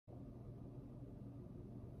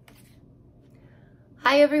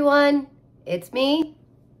Hi everyone, it's me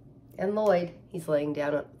and Lloyd. He's laying down.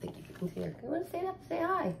 I don't think you can see her. You want to say that? Say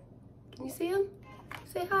hi. Can you see him?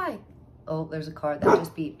 Say hi. Oh, there's a car that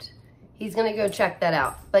just beeped. He's gonna go check that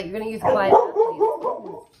out, but you're gonna use quiet enough, please.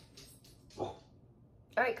 All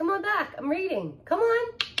right, come on back. I'm reading. Come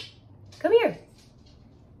on. Come here.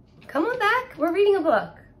 Come on back. We're reading a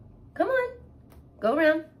book. Come on. Go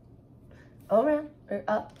around. All around or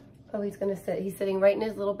up. Oh, he's gonna sit. He's sitting right in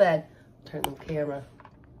his little bed. Turn the camera.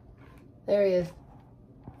 There he is.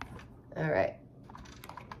 All right.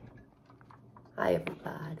 Hi,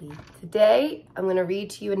 everybody. Today, I'm going to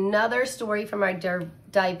read to you another story from our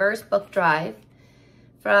diverse book drive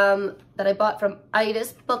that I bought from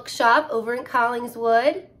Ida's Bookshop over in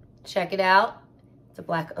Collingswood. Check it out. It's a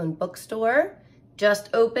Black-owned bookstore.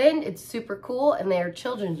 Just opened. It's super cool, and their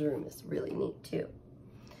children's room is really neat, too.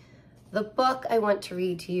 The book I want to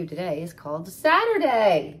read to you today is called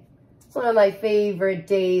Saturday. It's one of my favorite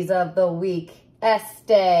days of the week,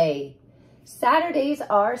 S-Day. Saturdays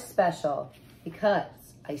are special because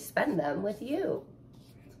I spend them with you.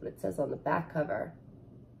 That's what it says on the back cover.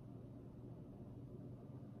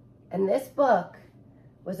 And this book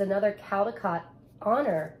was another Caldecott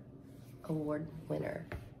Honor Award winner.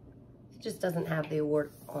 It just doesn't have the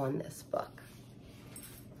award on this book.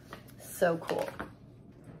 So cool.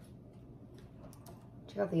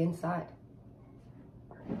 Check out the inside.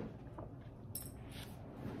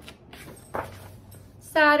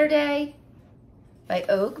 Saturday by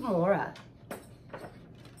Og Mora.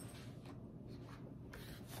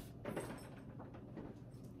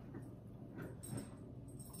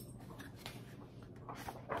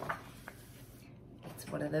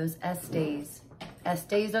 It's one of those S days. S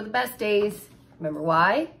days are the best days. Remember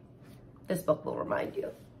why? This book will remind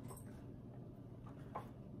you.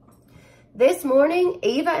 This morning,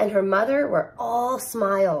 Ava and her mother were all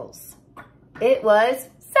smiles. It was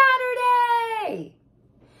Saturday!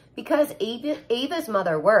 Because Ava's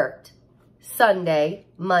mother worked Sunday,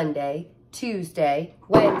 Monday, Tuesday,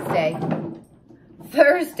 Wednesday,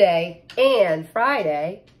 Thursday, and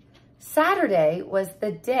Friday, Saturday was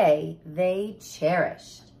the day they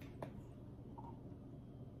cherished.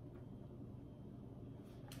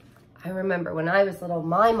 I remember when I was little,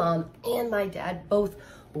 my mom and my dad both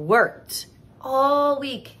worked all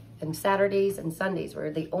week, and Saturdays and Sundays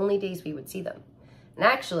were the only days we would see them. And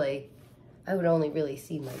actually, I would only really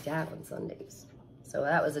see my dad on Sundays. So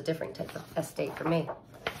that was a different type of S day for me.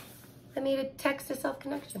 I made a text-to-self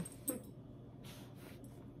connection.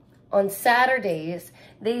 On Saturdays,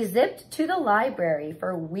 they zipped to the library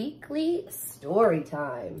for weekly story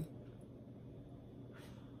time.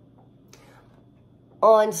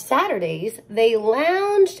 On Saturdays, they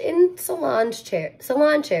lounged in salon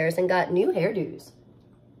chairs and got new hairdos.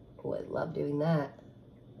 Oh, I love doing that.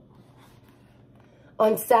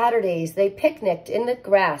 On Saturdays, they picnicked in the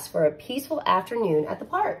grass for a peaceful afternoon at the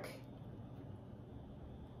park.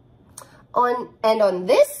 On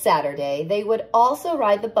this Saturday, they would also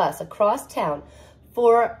ride the bus across town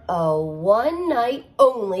for a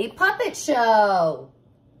one-night-only puppet show.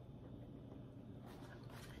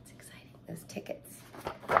 That's exciting, those tickets.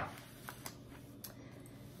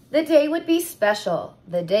 The day would be special.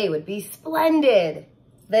 The day would be splendid.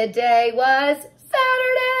 The day was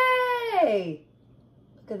Saturday.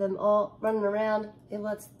 Look at them all running around. They have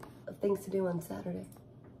lots of things to do on Saturday.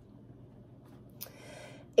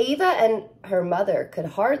 Ava and her mother could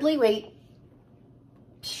hardly wait.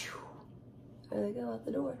 There they go out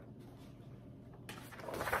the door.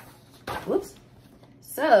 Whoops.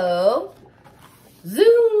 So,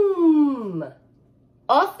 zoom!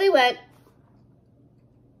 Off they went.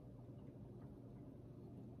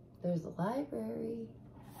 There's the library.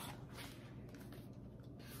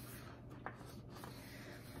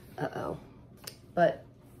 Uh-oh. But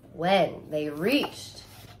when they reached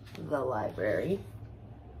the library,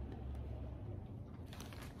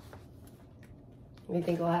 what do you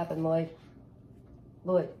think will happen, Lloyd?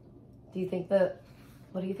 Lloyd, what do you think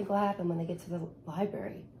will happen when they get to the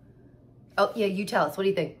library? Oh, yeah, you tell us. What do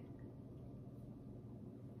you think?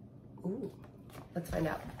 Ooh, let's find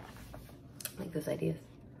out. I like those ideas.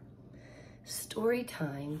 Story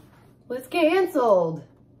time was canceled.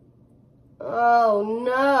 Oh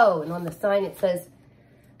no. And on the sign it says,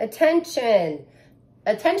 attention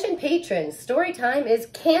patrons, story time is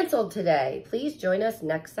canceled today. Please join us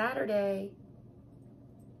next Saturday.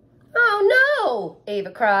 Oh no, Ava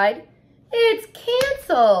cried. It's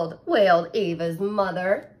canceled, wailed Ava's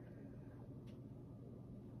mother.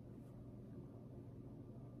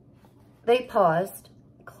 They paused,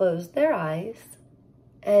 closed their eyes,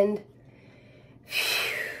 and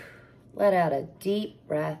let out a deep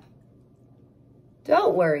breath.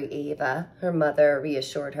 Don't worry, Eva, her mother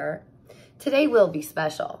reassured her. Today will be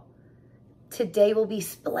special. Today will be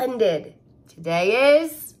splendid. Today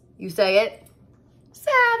is, you say it,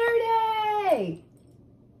 Saturday.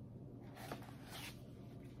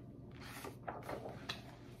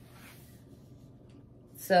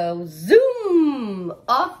 So, zoom,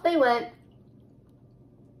 off they went.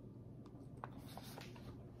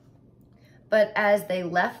 But as they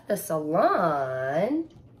left the salon,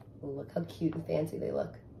 oh, look how cute and fancy they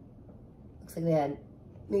look. Looks like they had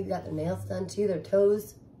maybe got their nails done too, their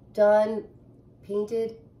toes done,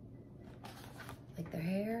 painted, like their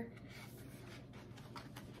hair.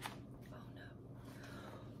 Oh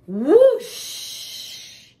no.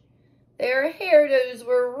 Whoosh! Their hairdos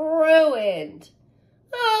were ruined.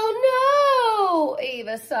 Oh no,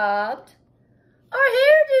 Eva sobbed.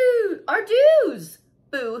 Our dues,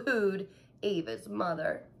 boo-hooed Eva's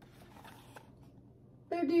mother.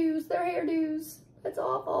 Their hairdos, that's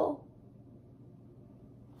awful.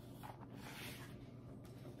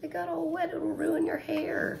 They got all wet, it'll ruin your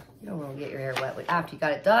hair. You don't want to get your hair wet after you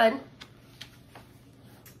got it done.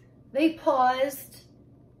 They paused,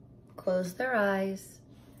 closed their eyes,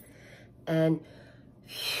 and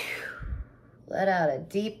let out a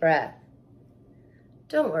deep breath.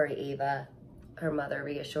 Don't worry, Eva, her mother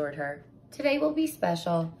reassured her. Today will be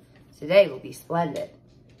special. Today will be splendid.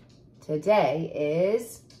 Today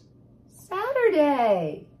is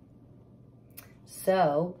Saturday.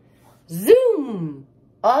 So, zoom,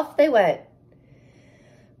 off they went.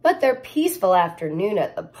 But their peaceful afternoon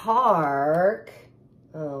at the park,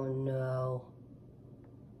 oh no.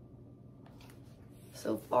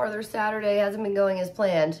 So far, their Saturday hasn't been going as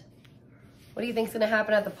planned. What do you think's gonna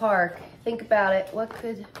happen at the park? Think about it.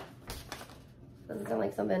 Doesn't sound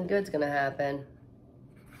like something good's gonna happen.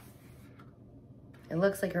 It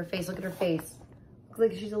looks like her face, look at her face. Looks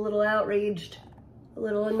like she's a little outraged, a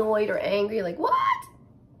little annoyed or angry, like, what?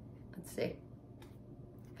 Let's see.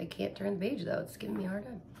 If I can't turn the page though, it's giving me a hard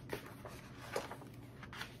time.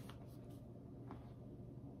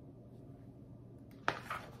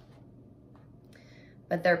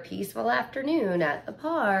 But their peaceful afternoon at the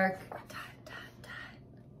park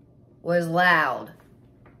was loud.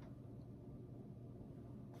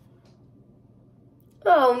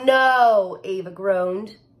 Oh no, Eva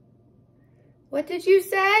groaned. What did you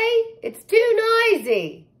say? It's too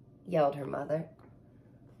noisy, yelled her mother.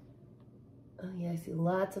 Oh yeah, I see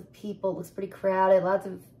lots of people. It looks pretty crowded, lots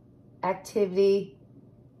of activity.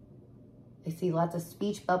 I see lots of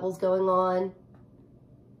speech bubbles going on.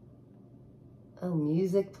 Oh,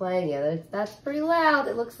 music playing. Yeah, that's pretty loud.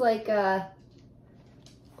 It looks like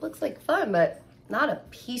fun, but not a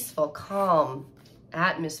peaceful, calm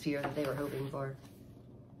atmosphere that they were hoping for.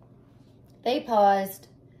 They paused,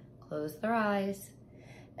 closed their eyes,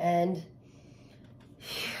 and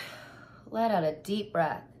let out a deep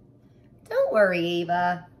breath. Don't worry,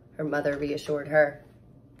 Eva, her mother reassured her.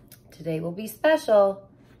 Today will be special.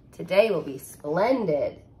 Today will be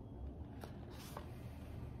splendid.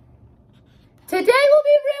 Today will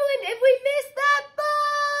be ruined if we miss that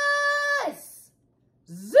bus!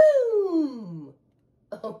 Zoom!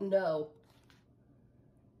 Oh no.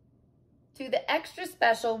 To the extra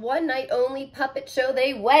special one night only puppet show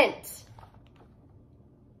they went.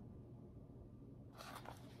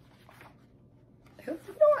 I hope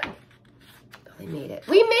not. Oh, they made it.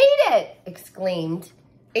 We made it!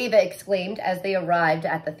 Eva exclaimed as they arrived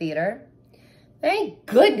at the theater. Thank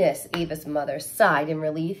goodness, Eva's mother sighed in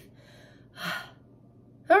relief.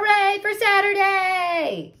 Hooray for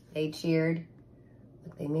Saturday! They cheered.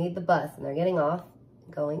 Look, they made the bus and they're getting off,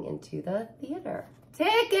 going into the theater.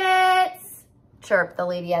 Tickets! Chirped the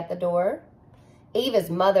lady at the door. Eva's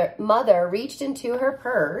mother reached into her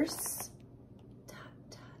purse. Tut,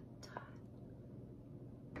 tut, tut.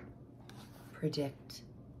 Predict.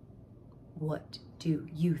 What do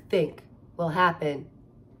you think will happen?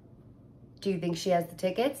 Do you think she has the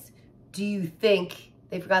tickets? Do you think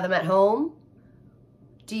they forgot them at home?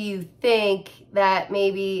 Do you think that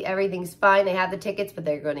maybe everything's fine, they have the tickets, but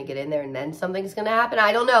they're going to get in there and then something's going to happen?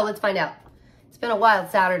 I don't know. Let's find out. It's been a wild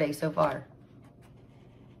Saturday so far.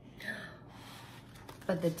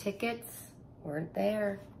 But the tickets weren't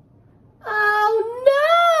there.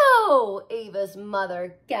 Oh no! Eva's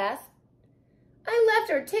mother gasped. I left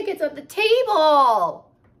her tickets on the table.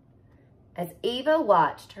 As Eva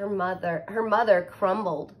watched, her mother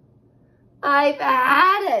crumbled. I've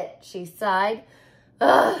had it, she sighed.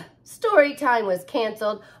 Ugh, story time was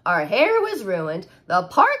canceled, our hair was ruined, the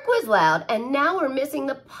park was loud, and now we're missing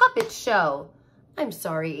the puppet show. I'm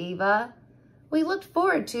sorry, Eva. We looked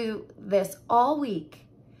forward to this all week,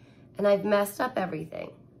 and I've messed up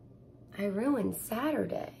everything. I ruined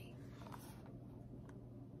Saturday.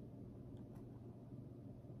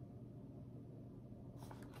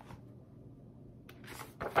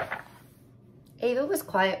 Ava was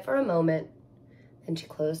quiet for a moment, then she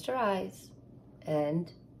closed her eyes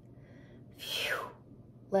and phew,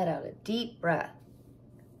 let out a deep breath.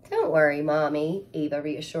 Don't worry, Mommy, Ava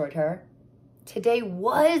reassured her. Today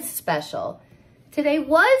was special. Today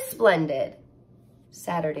was splendid.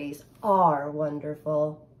 Saturdays are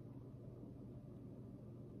wonderful.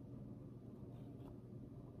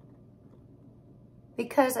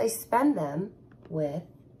 Because I spend them with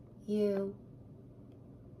you.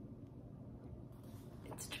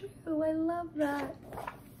 It's true, I love that.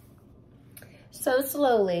 So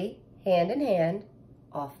slowly, hand in hand,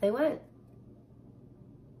 off they went.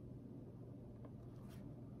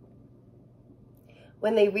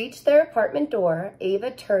 When they reached their apartment door,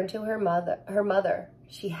 Ava turned to her mother.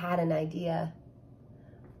 She had an idea.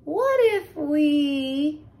 What if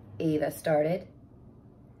we, Ava started.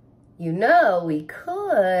 You know, we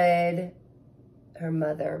could, her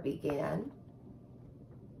mother began.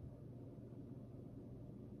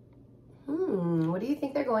 What do you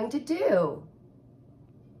think they're going to do?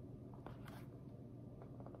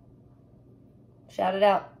 Shout it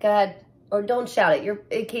out. Go ahead. Or don't shout it.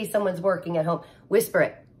 In case someone's working at home. Whisper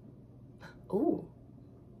it. Ooh.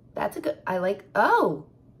 That's a good, I like, oh.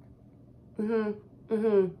 Well,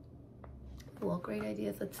 great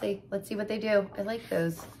ideas. Let's see what they do. I like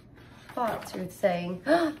those thoughts you're saying.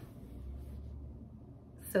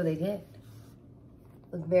 So they did.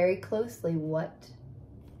 Look very closely. What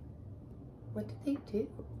did they do?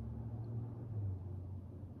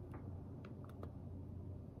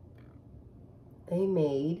 They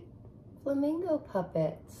made flamingo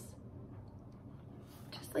puppets.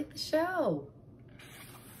 Just like the show.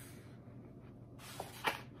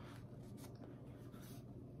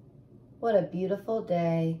 What a beautiful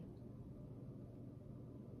day.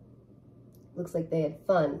 Looks like they had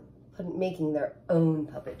fun making their own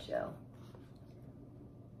puppet show.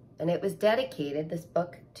 And it was dedicated, this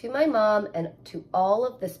book, to my mom and to all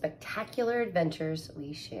of the spectacular adventures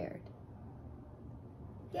we shared.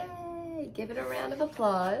 Yay! Give it a round of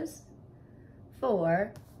applause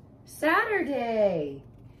for Saturday.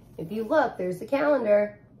 If you look, there's the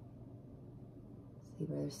calendar. See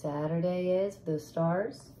where Saturday is, those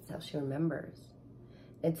stars? That's how she remembers.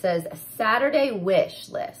 It says a Saturday wish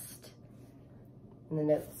list in the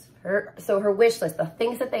notes. So her wish list, the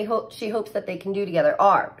things that she hopes that they can do together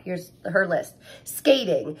are, here's her list: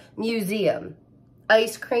 skating, museum,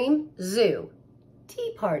 ice cream, zoo,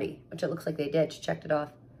 tea party, which it looks like they did. She checked it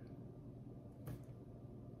off.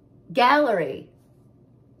 Gallery,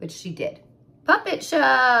 which she did. Puppet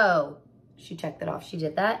show. She checked it off. She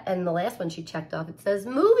did that. And the last one she checked off, it says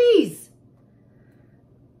movies.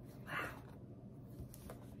 Wow.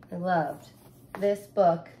 I loved this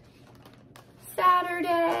book.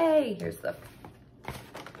 Saturday. Here's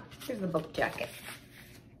the book jacket.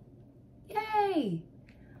 Yay.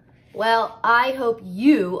 Well, I hope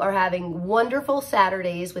you are having wonderful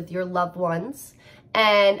Saturdays with your loved ones.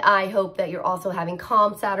 And I hope that you're also having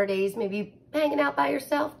calm Saturdays, maybe hanging out by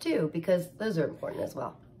yourself too, because those are important as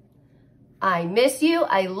well. I miss you.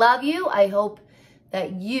 I love you. I hope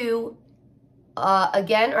that you,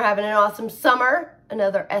 again, are having an awesome summer.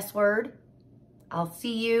 Another S word. I'll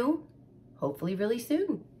see you hopefully really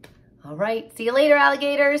soon. All right. See you later,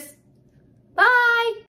 alligators. Bye.